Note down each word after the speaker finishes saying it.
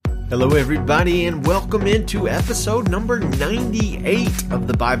Hello, everybody, and welcome into episode number 98 of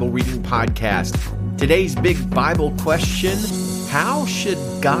the Bible Reading Podcast. Today's big Bible question: how should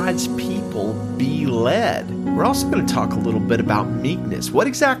God's people be led? We're also going to talk a little bit about meekness. What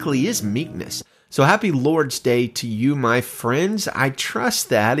exactly is meekness? So happy Lord's Day to you, my friends. I trust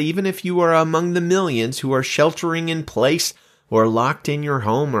that even if you are among the millions who are sheltering in place or locked in your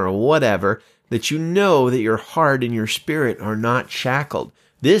home or whatever, that you know that your heart and your spirit are not shackled.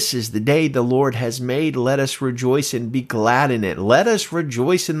 This is the day the Lord has made. Let us rejoice and be glad in it. Let us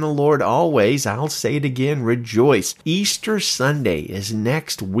rejoice in the Lord always. I'll say it again, rejoice. Easter Sunday is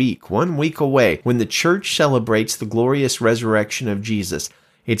next week, 1 week away, when the church celebrates the glorious resurrection of Jesus.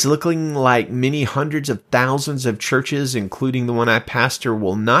 It's looking like many hundreds of thousands of churches, including the one I pastor,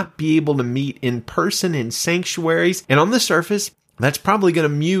 will not be able to meet in person in sanctuaries. And on the surface, that's probably going to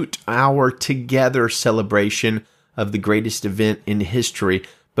mute our together celebration of the greatest event in history,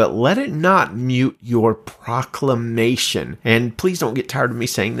 but let it not mute your proclamation. And please don't get tired of me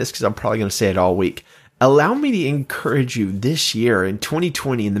saying this because I'm probably going to say it all week. Allow me to encourage you this year in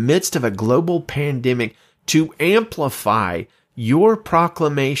 2020, in the midst of a global pandemic, to amplify your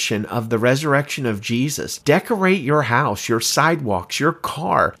proclamation of the resurrection of Jesus. Decorate your house, your sidewalks, your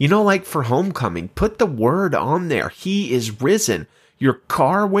car. Like for homecoming, put the word on there. He is risen. Your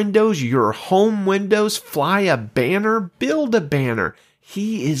car windows, your home windows, fly a banner, build a banner.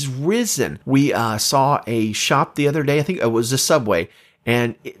 He is risen. We saw a shop the other day, I think it was a Subway,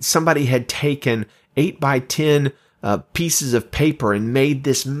 and somebody had taken 8 by 10 pieces of paper and made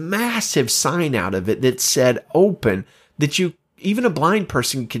this massive sign out of it that said open, that even a blind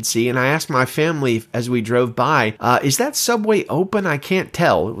person could see. And I asked my family as we drove by, is that Subway open? I can't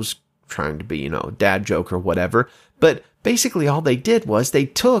tell. It was trying to be, a dad joke or whatever. But basically all they did was they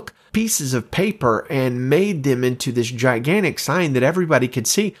took pieces of paper and made them into this gigantic sign that everybody could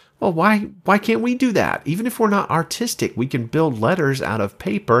see. Well, why can't we do that? Even if we're not artistic, we can build letters out of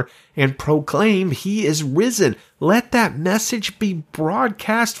paper and proclaim He is risen. Let that message be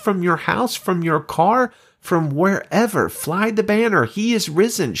broadcast from your house, from your car, from wherever. Fly the banner. He is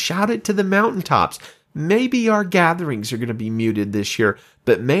risen. Shout it to the mountaintops. Maybe our gatherings are going to be muted this year,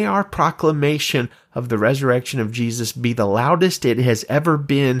 but may our proclamation of the resurrection of Jesus be the loudest it has ever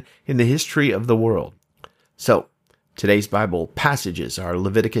been in the history of the world. So, today's Bible passages are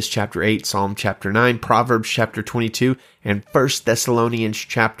Leviticus chapter 8, Psalm chapter 9, Proverbs chapter 22, and 1 Thessalonians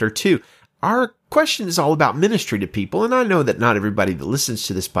chapter 2. Our question is all about ministry to people, and I know that not everybody that listens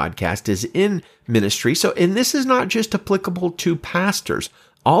to this podcast is in ministry, and this is not just applicable to pastors.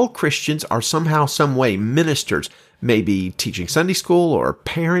 All Christians are somehow, some way ministers, maybe teaching Sunday school or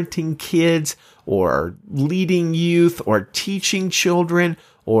parenting kids or leading youth or teaching children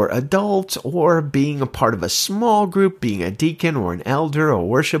or adults or being a part of a small group, being a deacon or an elder or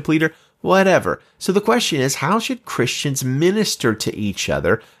worship leader, whatever. So the question is, how should Christians minister to each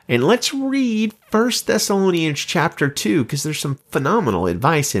other? And let's read 1 Thessalonians chapter 2 because there's some phenomenal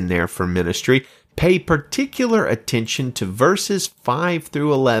advice in there for ministry. Pay particular attention to verses 5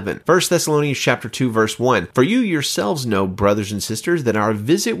 through 11. 1 Thessalonians chapter 2, verse 1. For you yourselves know, brothers and sisters, that our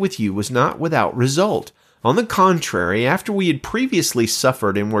visit with you was not without result. On the contrary, after we had previously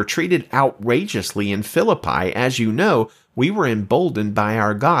suffered and were treated outrageously in Philippi, as you know, we were emboldened by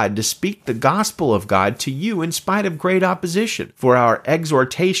our God to speak the gospel of God to you in spite of great opposition. For our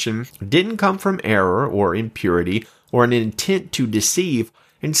exhortation didn't come from error or impurity or an intent to deceive.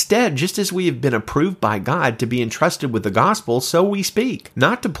 Instead, just as we have been approved by God to be entrusted with the gospel, so we speak,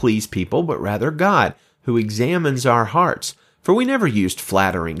 not to please people, but rather God, who examines our hearts. For we never used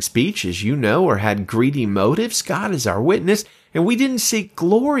flattering speech, as you know, or had greedy motives. God is our witness, and we didn't seek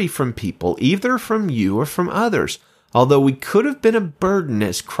glory from people, either from you or from others. Although we could have been a burden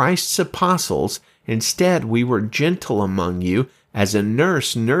as Christ's apostles, instead we were gentle among you, as a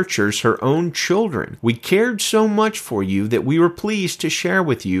nurse nurtures her own children. We cared so much for you that we were pleased to share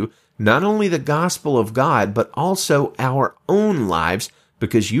with you not only the gospel of God, but also our own lives,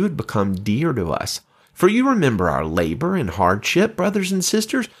 because you had become dear to us. For you remember our labor and hardship, brothers and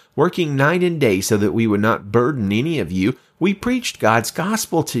sisters, working night and day so that we would not burden any of you. We preached God's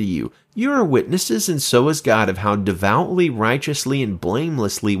gospel to you. You are witnesses, and so is God, of how devoutly, righteously, and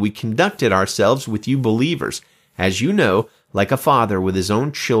blamelessly we conducted ourselves with you believers. As you know, like a father with his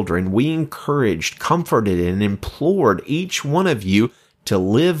own children, we encouraged, comforted, and implored each one of you to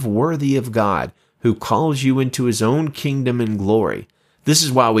live worthy of God, who calls you into His own kingdom and glory. This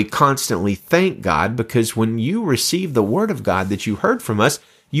is why we constantly thank God, because when you received the word of God that you heard from us,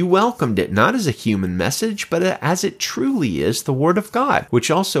 You welcomed it not as a human message, but as it truly is the Word of God,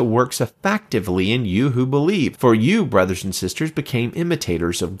 which also works effectively in you who believe. For you, brothers and sisters, became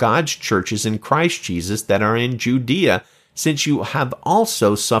imitators of God's churches in Christ Jesus that are in Judea, since you have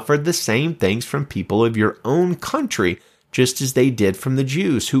also suffered the same things from people of your own country, just as they did from the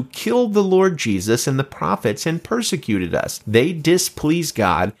Jews, who killed the Lord Jesus and the prophets and persecuted us. They displease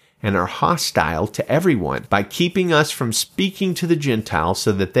God and are hostile to everyone by keeping us from speaking to the Gentiles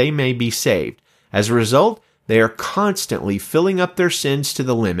so that they may be saved. As a result, they are constantly filling up their sins to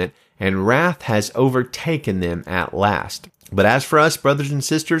the limit, and wrath has overtaken them at last. But as for us, brothers and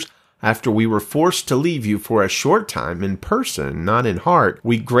sisters, after we were forced to leave you for a short time in person, not in heart,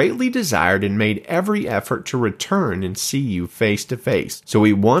 we greatly desired and made every effort to return and see you face to face. So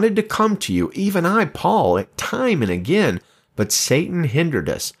we wanted to come to you, even I, Paul, at time and again, but Satan hindered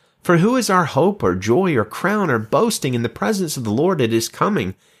us. For who is our hope or joy or crown or boasting in the presence of the Lord at his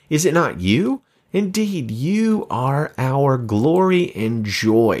coming? Is it not you? Indeed, you are our glory and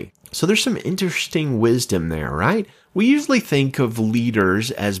joy. So there's some interesting wisdom there, right? We usually think of leaders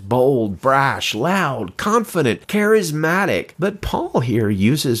as bold, brash, loud, confident, charismatic. But Paul here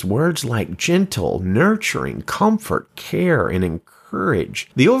uses words like gentle, nurturing, comfort, care, and encourage.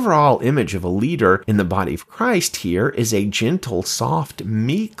 The overall image of a leader in the body of Christ here is a gentle, soft,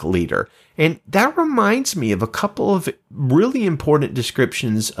 meek leader. And that reminds me of a couple of really important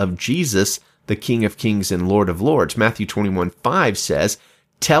descriptions of Jesus, the King of Kings and Lord of Lords. Matthew 21:5 says,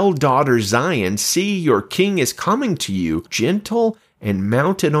 "Tell daughter Zion, see, your king is coming to you, gentle and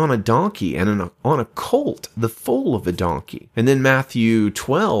mounted on a donkey and on a colt, the foal of a donkey." And then Matthew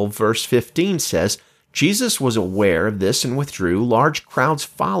 12, verse 15 says, Jesus was aware of this and withdrew. Large crowds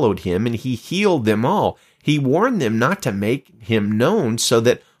followed him, and he healed them all. He warned them not to make him known, so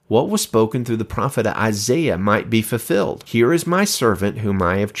that what was spoken through the prophet Isaiah might be fulfilled. "Here is my servant whom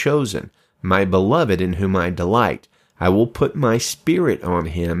I have chosen, my beloved in whom I delight. I will put my spirit on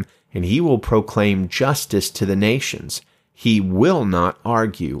him, and he will proclaim justice to the nations. He will not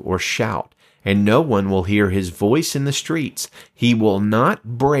argue or shout, and no one will hear his voice in the streets. He will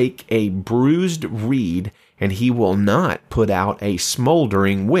not break a bruised reed, and he will not put out a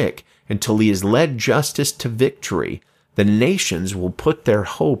smoldering wick until he has led justice to victory. The nations will put their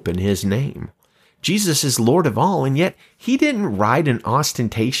hope in his name." Jesus is Lord of all, and yet he didn't ride an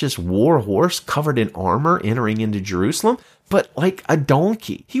ostentatious war horse covered in armor entering into Jerusalem, but like a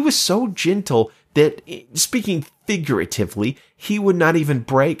donkey. He was so gentle that, speaking figuratively, he would not even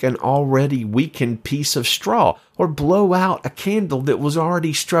break an already weakened piece of straw or blow out a candle that was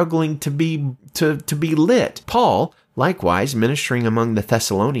already struggling to be lit. Paul, likewise, ministering among the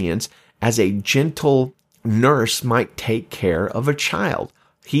Thessalonians as a gentle nurse might take care of a child.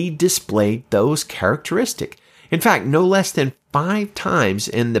 He displayed those characteristics. In fact, no less than 5 times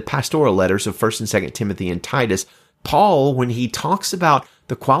in the pastoral letters of 1st and 2nd Timothy and Titus, Paul, when he talks about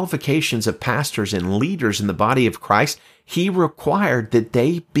the qualifications of pastors and leaders in the body of Christ, he required that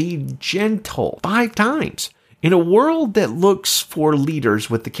they be gentle 5 times. In a world that looks for leaders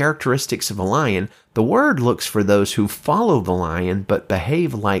with the characteristics of a lion, the word looks for those who follow the lion but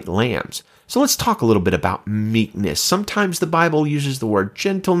behave like lambs. So let's talk a little bit about meekness. Sometimes the Bible uses the word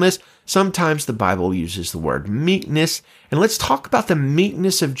gentleness. Sometimes the Bible uses the word meekness. And let's talk about the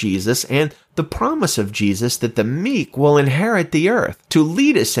meekness of Jesus and the promise of Jesus that the meek will inherit the earth. To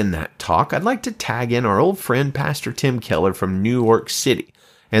lead us in that talk, I'd like to tag in our old friend, Pastor Tim Keller from New York City.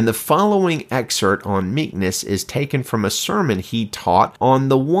 And the following excerpt on meekness is taken from a sermon he taught on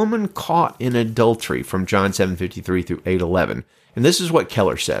the woman caught in adultery from John 7:53 through 8:11. And this is what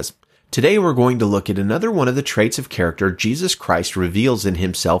Keller says. Today we're going to look at another one of the traits of character Jesus Christ reveals in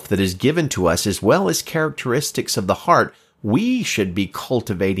himself that is given to us, as well as characteristics of the heart we should be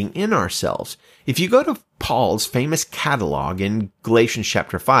cultivating in ourselves. If you go to Paul's famous catalog in Galatians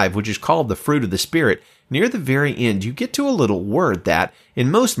chapter 5, which is called the fruit of the Spirit, near the very end you get to a little word that,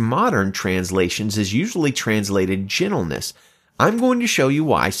 in most modern translations, is usually translated gentleness. I'm going to show you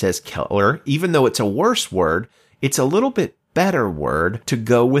why, says Keller, even though it's a worse word, it's a little bit better word to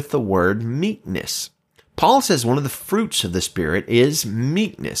go with the word meekness. Paul says one of the fruits of the Spirit is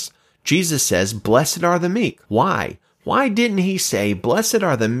meekness. Jesus says, "Blessed are the meek." Why? Why didn't he say, "Blessed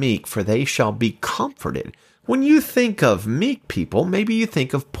are the meek, for they shall be comforted"? When you think of meek people, maybe you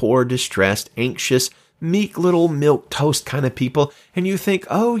think of poor, distressed, anxious, meek little milquetoast kind of people, and you think,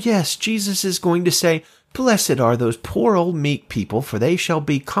 oh yes, Jesus is going to say, "Blessed are those poor old meek people, for they shall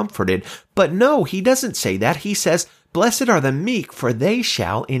be comforted." But no, he doesn't say that. He says, "Blessed are the meek, for they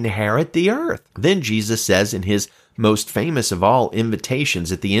shall inherit the earth." Then Jesus says in his most famous of all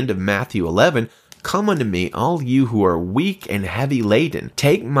invitations at the end of Matthew 11, "Come unto me, all you who are weak and heavy laden.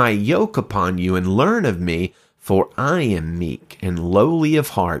 Take my yoke upon you and learn of me, for I am meek and lowly of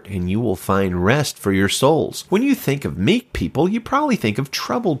heart, and you will find rest for your souls." When you think of meek people, you probably think of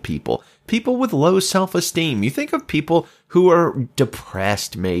troubled people, people with low self-esteem. You think of people who are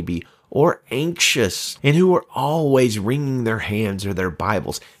depressed maybe, or anxious, and who are always wringing their hands or their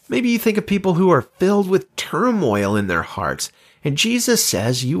Bibles. Maybe you think of people who are filled with turmoil in their hearts. And Jesus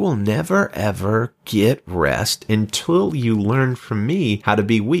says you will never ever get rest until you learn from me how to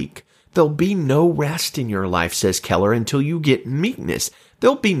be weak. There'll be no rest in your life, says Keller, until you get meekness.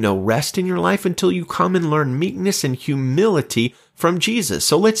 There'll be no rest in your life until you come and learn meekness and humility from Jesus.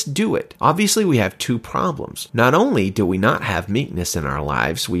 So let's do it. Obviously, we have two problems. Not only do we not have meekness in our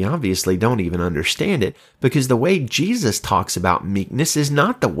lives, we obviously don't even understand it, because the way Jesus talks about meekness is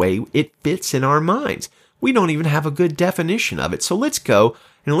not the way it fits in our minds. We don't even have a good definition of it. So let's go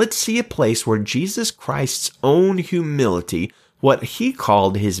and let's see a place where Jesus Christ's own humility, what he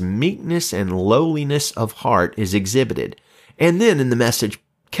called his meekness and lowliness of heart, is exhibited. And then in the message,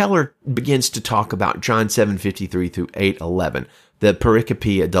 Keller begins to talk about John 7:53 through 8:11, the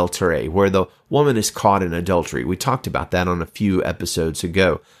pericope adulterae, where the woman is caught in adultery. We talked about that on a few episodes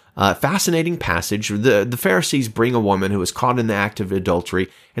ago. Fascinating passage. The Pharisees bring a woman who is caught in the act of adultery,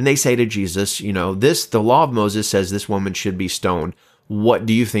 and they say to Jesus, the law of Moses says this woman should be stoned. What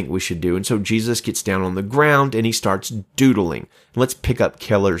do you think we should do? And so Jesus gets down on the ground and he starts doodling. Let's pick up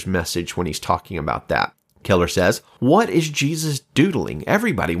Keller's message when he's talking about that. Keller says, "What is Jesus doodling?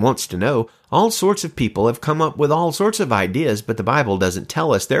 Everybody wants to know. All sorts of people have come up with all sorts of ideas, but the Bible doesn't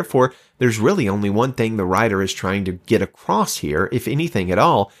tell us. Therefore, there's really only one thing the writer is trying to get across here, if anything at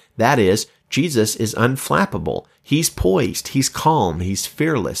all. That is, Jesus is unflappable. He's poised. He's calm. He's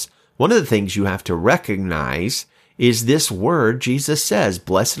fearless. One of the things you have to recognize is this word Jesus says,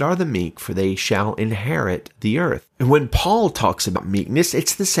 'Blessed are the meek, for they shall inherit the earth.'" And when Paul talks about meekness,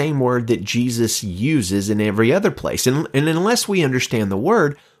 it's the same word that Jesus uses in every other place. And unless we understand the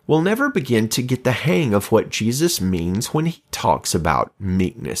word, we'll never begin to get the hang of what Jesus means when he talks about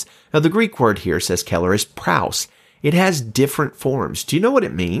meekness. Now, the Greek word here, says Keller, is praus. It has different forms. Do you know what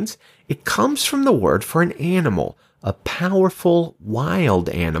it means? It comes from the word for an animal, a powerful, wild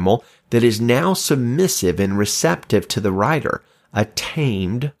animal that is now submissive and receptive to the writer, a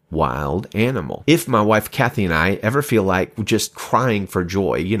tamed, wild animal. If my wife Kathy and I ever feel like just crying for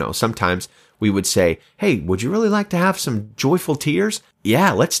joy, sometimes we would say, "Hey, would you really like to have some joyful tears?"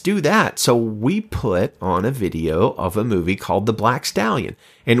 Yeah, let's do that. So we put on a video of a movie called The Black Stallion,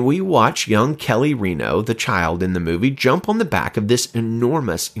 and we watch young Kelly Reno, the child in the movie, jump on the back of this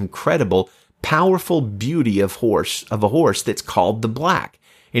enormous, incredible, powerful beauty of a horse that's called the Black.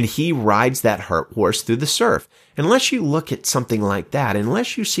 And he rides that horse through the surf. Unless you look at something like that,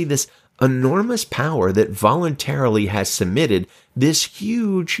 unless you see this enormous power that voluntarily has submitted, this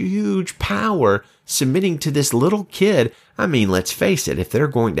huge, huge power submitting to this little kid, let's face it, if they're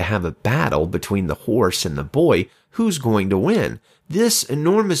going to have a battle between the horse and the boy, who's going to win? This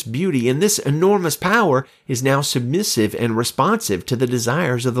enormous beauty and this enormous power is now submissive and responsive to the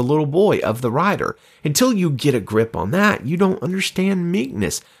desires of the little boy, of the rider. Until you get a grip on that, you don't understand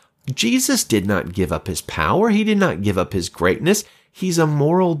meekness. Jesus did not give up his power. He did not give up his greatness. He's a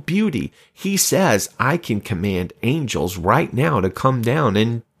moral beauty. He says, "I can command angels right now to come down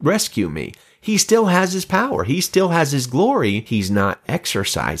and rescue me." He still has his power. He still has his glory. He's not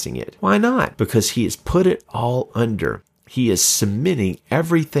exercising it. Why not? Because he has put it all under. He is submitting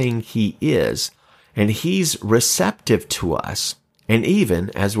everything he is, and he's receptive to us. And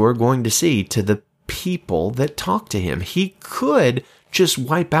even, as we're going to see, to the people that talk to him. He could just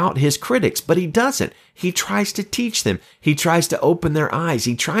wipe out his critics, but he doesn't. He tries to teach them. He tries to open their eyes.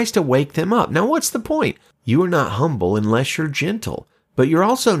 He tries to wake them up. Now, what's the point? You are not humble unless you're gentle, but you're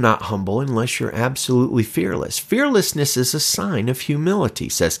also not humble unless you're absolutely fearless. Fearlessness is a sign of humility,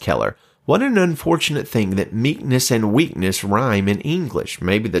 says Keller. What an unfortunate thing that meekness and weakness rhyme in English.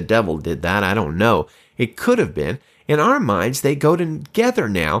 Maybe the devil did that. I don't know. It could have been. In our minds, they go together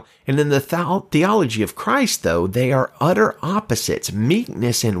now. And in the theology of Christ, though, they are utter opposites.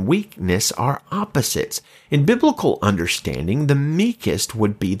 Meekness and weakness are opposites. In biblical understanding, the meekest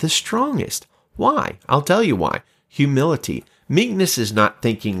would be the strongest. Why? I'll tell you why. Humility. Meekness is not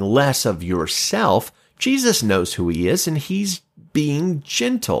thinking less of yourself. Jesus knows who he is, and he's being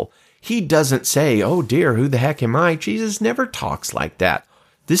gentle. He doesn't say, "Oh dear, who the heck am I?" Jesus never talks like that.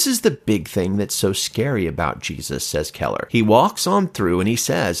 This is the big thing that's so scary about Jesus, says Keller. He walks on through and he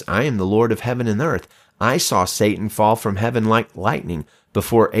says, "I am the Lord of heaven and earth. I saw Satan fall from heaven like lightning.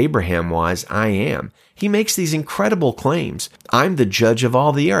 Before Abraham was, I am. He makes these incredible claims. I'm the judge of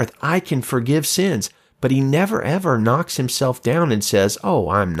all the earth. I can forgive sins. But he never ever knocks himself down and says, oh,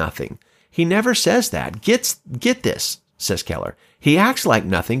 I'm nothing. He never says that. Get this, says Keller. He acts like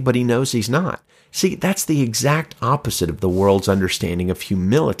nothing, but he knows he's not. See, that's the exact opposite of the world's understanding of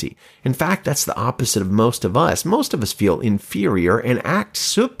humility. In fact, that's the opposite of most of us. Most of us feel inferior and act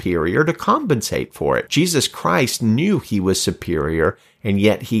superior to compensate for it. Jesus Christ knew he was superior, and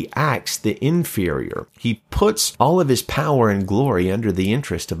yet he acts the inferior. He puts all of his power and glory under the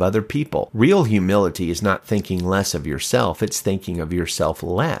interest of other people. Real humility is not thinking less of yourself, it's thinking of yourself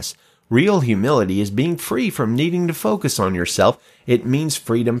less. Real humility is being free from needing to focus on yourself. It means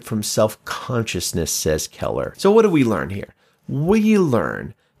freedom from self-consciousness, says Keller. So what do we learn here? We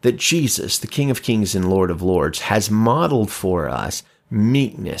learn that Jesus, the King of Kings and Lord of Lords, has modeled for us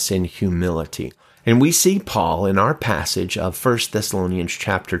meekness and humility. And we see Paul in our passage of 1 Thessalonians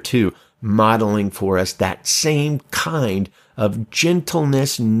chapter 2 modeling for us that same kind of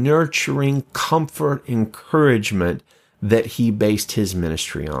gentleness, nurturing, comfort, encouragement that he based his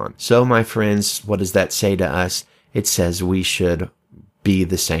ministry on. So, my friends, what does that say to us? It says we should be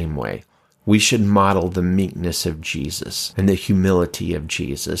the same way. We should model the meekness of Jesus and the humility of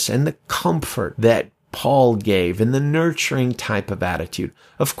Jesus and the comfort that Paul gave and the nurturing type of attitude.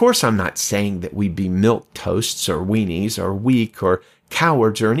 Of course, I'm not saying that we be milquetoasts or weenies or weak or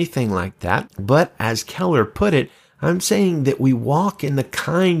cowards or anything like that. But as Keller put it, I'm saying that we walk in the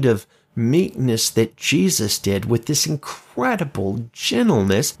kind of meekness that Jesus did, with this incredible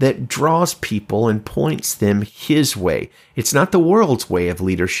gentleness that draws people and points them his way. It's not the world's way of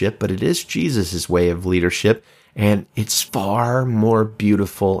leadership, but it is Jesus' way of leadership, and it's far more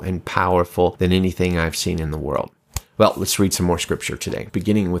beautiful and powerful than anything I've seen in the world. Well, let's read some more scripture today,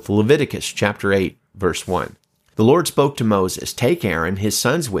 beginning with Leviticus chapter 8, verse 1. The Lord spoke to Moses, "Take Aaron, his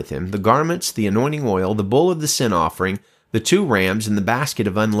sons with him, the garments, the anointing oil, the bull of the sin offering, the 2 rams, and the basket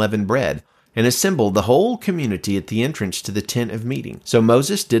of unleavened bread, and assemble the whole community at the entrance to the tent of meeting." So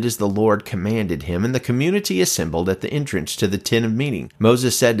Moses did as the Lord commanded him, and the community assembled at the entrance to the tent of meeting.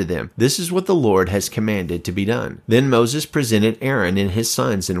 Moses said to them, "This is what the Lord has commanded to be done." Then Moses presented Aaron and his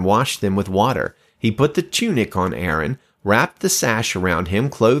sons and washed them with water. He put the tunic on Aaron, wrapped the sash around him,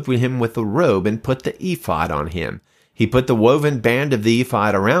 clothed him with a robe, and put the ephod on him. He put the woven band of the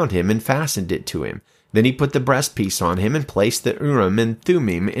ephod around him and fastened it to him. Then he put the breastpiece on him and placed the Urim and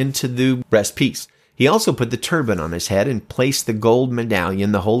Thummim into the breastpiece. He also put the turban on his head and placed the gold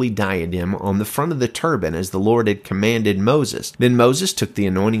medallion, the holy diadem, on the front of the turban as the Lord had commanded Moses. Then Moses took the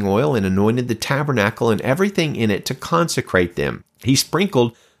anointing oil and anointed the tabernacle and everything in it to consecrate them. He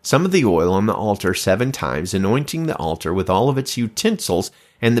sprinkled some of the oil on the altar 7 times, anointing the altar with all of its utensils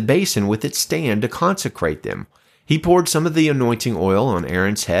and the basin with its stand to consecrate them. He poured some of the anointing oil on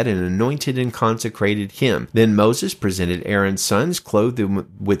Aaron's head and anointed and consecrated him. Then Moses presented Aaron's sons, clothed them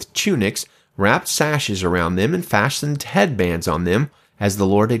with tunics, wrapped sashes around them, and fastened headbands on them, as the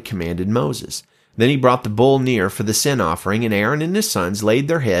Lord had commanded Moses. Then he brought the bull near for the sin offering, and Aaron and his sons laid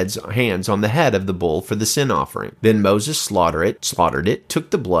their hands on the head of the bull for the sin offering. Then Moses slaughtered it, took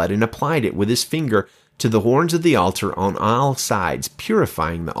the blood, and applied it with his finger to the horns of the altar on all sides,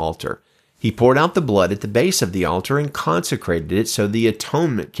 purifying the altar. He poured out the blood at the base of the altar and consecrated it so the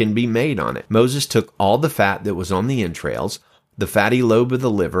atonement can be made on it. Moses took all the fat that was on the entrails, the fatty lobe of the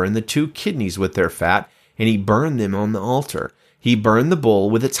liver, and the 2 kidneys with their fat, and he burned them on the altar. He burned the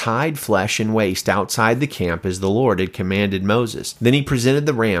bull with its hide, flesh, and waste outside the camp as the Lord had commanded Moses. Then he presented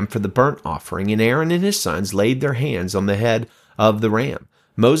the ram for the burnt offering, and Aaron and his sons laid their hands on the head of the ram.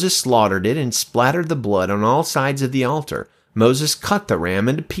 Moses slaughtered it and splattered the blood on all sides of the altar. Moses cut the ram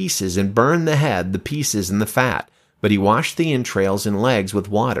into pieces and burned the head, the pieces, and the fat. But he washed the entrails and legs with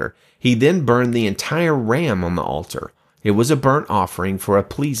water. He then burned the entire ram on the altar. It was a burnt offering for a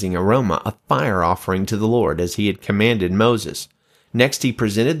pleasing aroma, a fire offering to the Lord, as he had commanded Moses. Next he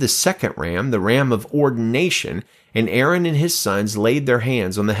presented the 2nd ram, the ram of ordination, and Aaron and his sons laid their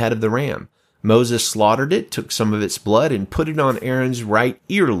hands on the head of the ram. Moses slaughtered it, took some of its blood, and put it on Aaron's right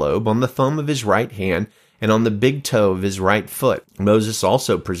earlobe, on the thumb of his right hand, and on the big toe of his right foot. Moses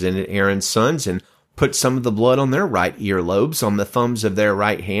also presented Aaron's sons and put some of the blood on their right earlobes, on the thumbs of their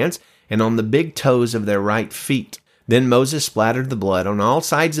right hands, and on the big toes of their right feet. Then Moses splattered the blood on all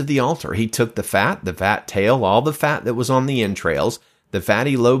sides of the altar. He took the fat tail, all the fat that was on the entrails, the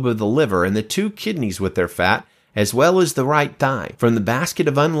fatty lobe of the liver, and the 2 kidneys with their fat, as well as the right thigh. From the basket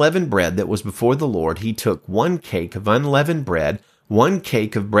of unleavened bread that was before the Lord, he took 1 cake of unleavened bread, 1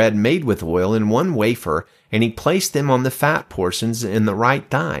 cake of bread made with oil, and 1 wafer, and he placed them on the fat portions in the right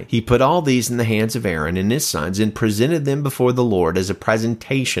thigh. He put all these in the hands of Aaron and his sons and presented them before the Lord as a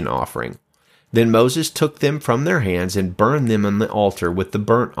presentation offering. Then Moses took them from their hands and burned them on the altar with the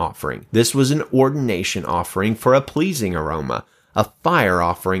burnt offering. This was an ordination offering for a pleasing aroma, a fire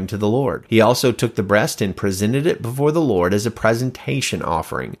offering to the Lord. He also took the breast and presented it before the Lord as a presentation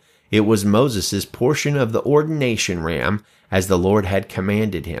offering. It was Moses' portion of the ordination ram, as the Lord had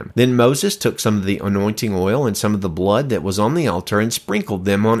commanded him. Then Moses took some of the anointing oil and some of the blood that was on the altar and sprinkled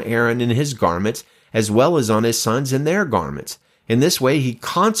them on Aaron and his garments, as well as on his sons and their garments. In this way he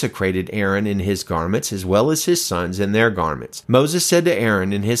consecrated Aaron and his garments, as well as his sons and their garments. Moses said to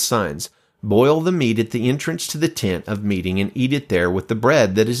Aaron and his sons, "Boil the meat at the entrance to the tent of meeting and eat it there with the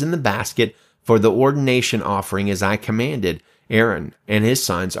bread that is in the basket for the ordination offering as I commanded. Aaron and his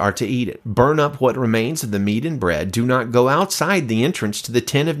sons are to eat it. Burn up what remains of the meat and bread. Do not go outside the entrance to the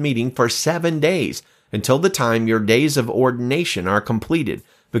tent of meeting for 7 days, until the time your days of ordination are completed,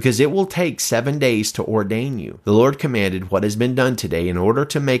 because it will take 7 days to ordain you. The Lord commanded what has been done today in order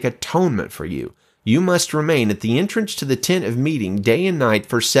to make atonement for you. You must remain at the entrance to the tent of meeting day and night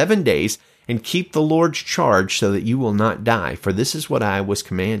for 7 days, and keep the Lord's charge so that you will not die, for this is what I was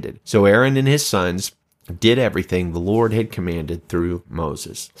commanded." So Aaron and his sons did everything the Lord had commanded through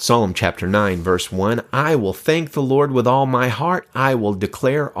Moses. Psalm chapter 9, verse 1, "I will thank the Lord with all my heart. I will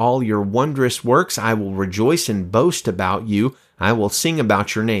declare all your wondrous works. I will rejoice and boast about you. I will sing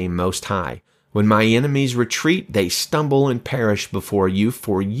about your name most high. When my enemies retreat, they stumble and perish before you,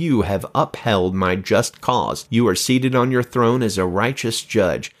 for you have upheld my just cause. You are seated on your throne as a righteous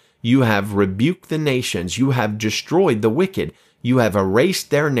judge. You have rebuked the nations. You have destroyed the wicked. You have erased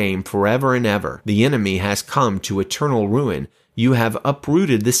their name forever and ever. The enemy has come to eternal ruin. You have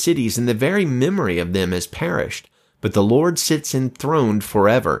uprooted the cities, and the very memory of them has perished. But the Lord sits enthroned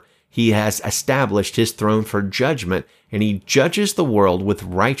forever. He has established his throne for judgment, and he judges the world with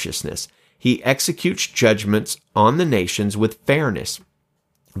righteousness. He executes judgments on the nations with fairness.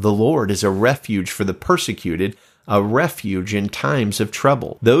 The Lord is a refuge for the persecuted, a refuge in times of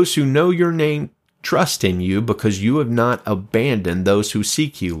trouble. Those who know your name trust in you, because you have not abandoned those who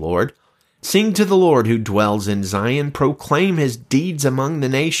seek you, Lord. Sing to the Lord who dwells in Zion. Proclaim his deeds among the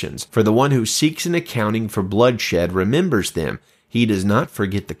nations. For the one who seeks an accounting for bloodshed remembers them. He does not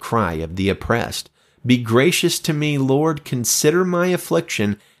forget the cry of the oppressed. Be gracious to me, Lord. Consider my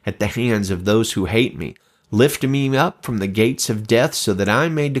affliction at the hands of those who hate me. Lift me up from the gates of death, so that I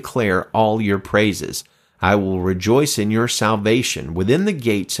may declare all your praises. I will rejoice in your salvation within the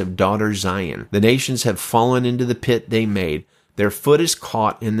gates of daughter Zion. The nations have fallen into the pit they made. Their foot is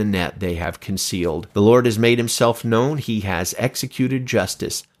caught in the net they have concealed. The Lord has made himself known. He has executed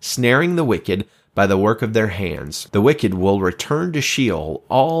justice, snaring the wicked by the work of their hands. The wicked will return to Sheol,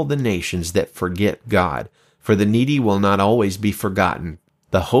 all the nations that forget God. For the needy will not always be forgotten.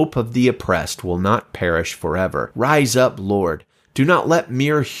 The hope of the oppressed will not perish forever. Rise up, Lord. Do not let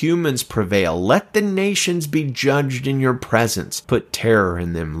mere humans prevail. Let the nations be judged in your presence. Put terror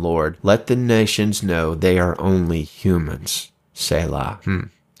in them, Lord. Let the nations know they are only humans. Selah.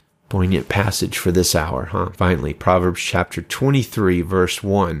 Poignant passage for this hour, huh? Finally, Proverbs chapter 23, verse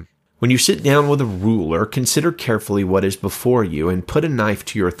 1. When you sit down with a ruler, consider carefully what is before you, and put a knife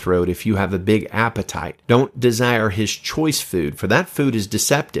to your throat if you have a big appetite. Don't desire his choice food, for that food is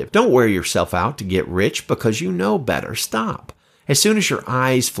deceptive. Don't wear yourself out to get rich, because you know better. Stop. As soon as your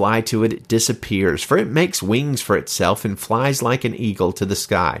eyes fly to it, it disappears, for it makes wings for itself and flies like an eagle to the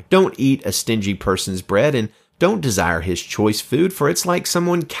sky. Don't eat a stingy person's bread, and don't desire his choice food, for it's like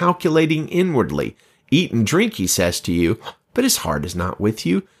someone calculating inwardly. Eat and drink, he says to you, but his heart is not with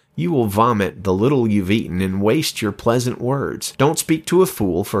you. You will vomit the little you've eaten and waste your pleasant words. Don't speak to a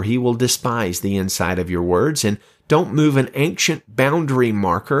fool, for he will despise the inside of your words, and don't move an ancient boundary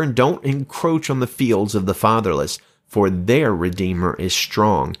marker, and don't encroach on the fields of the fatherless. For their Redeemer is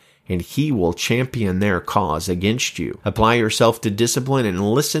strong, and he will champion their cause against you. Apply yourself to discipline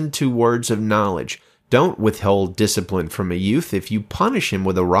and listen to words of knowledge. Don't withhold discipline from a youth. If you punish him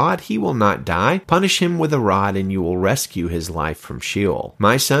with a rod, he will not die. Punish him with a rod, and you will rescue his life from Sheol.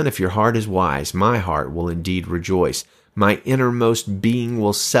 My son, if your heart is wise, my heart will indeed rejoice. My innermost being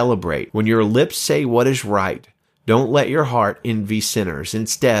will celebrate. When your lips say what is right, don't let your heart envy sinners.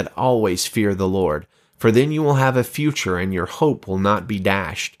 Instead, always fear the Lord. For then you will have a future, and your hope will not be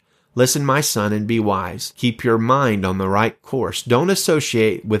dashed. Listen, my son, and be wise. Keep your mind on the right course. Don't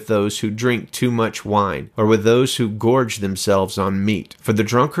associate with those who drink too much wine, or with those who gorge themselves on meat. For the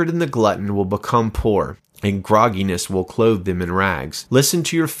drunkard and the glutton will become poor, and grogginess will clothe them in rags. Listen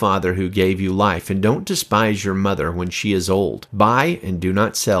to your father who gave you life, and don't despise your mother when she is old. Buy and do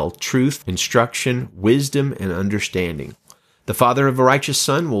not sell truth, instruction, wisdom, and understanding. The father of a righteous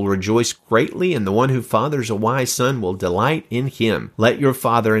son will rejoice greatly, and the one who fathers a wise son will delight in him. Let your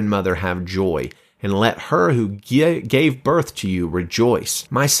father and mother have joy, and let her who gave birth to you rejoice.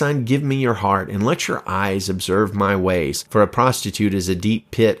 My son, give me your heart, and let your eyes observe my ways. For a prostitute is a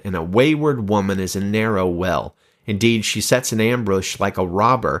deep pit, and a wayward woman is a narrow well. Indeed, she sets an ambush like a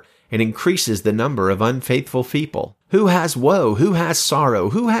robber, and increases the number of unfaithful people. Who has woe? Who has sorrow?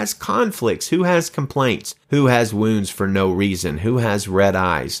 Who has conflicts? Who has complaints? Who has wounds for no reason? Who has red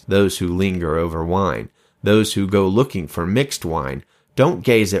eyes? Those who linger over wine. Those who go looking for mixed wine. Don't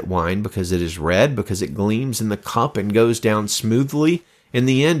gaze at wine because it is red, because it gleams in the cup and goes down smoothly. In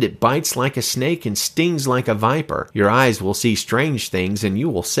the end, it bites like a snake and stings like a viper. Your eyes will see strange things, and you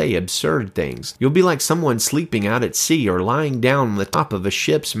will say absurd things. You'll be like someone sleeping out at sea or lying down on the top of a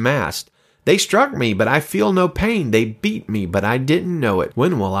ship's mast. They struck me, but I feel no pain. They beat me, but I didn't know it.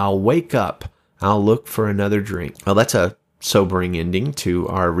 When will I wake up? I'll look for another drink. Well, that's a sobering ending to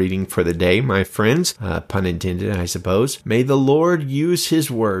our reading for the day, my friends. Pun intended, I suppose. May the Lord use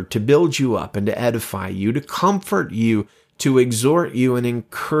His word to build you up and to edify you, to comfort you, to exhort you and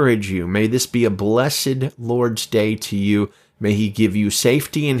encourage you. May this be a blessed Lord's Day to you. May He give you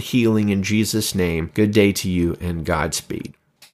safety and healing in Jesus' name. Good day to you and Godspeed.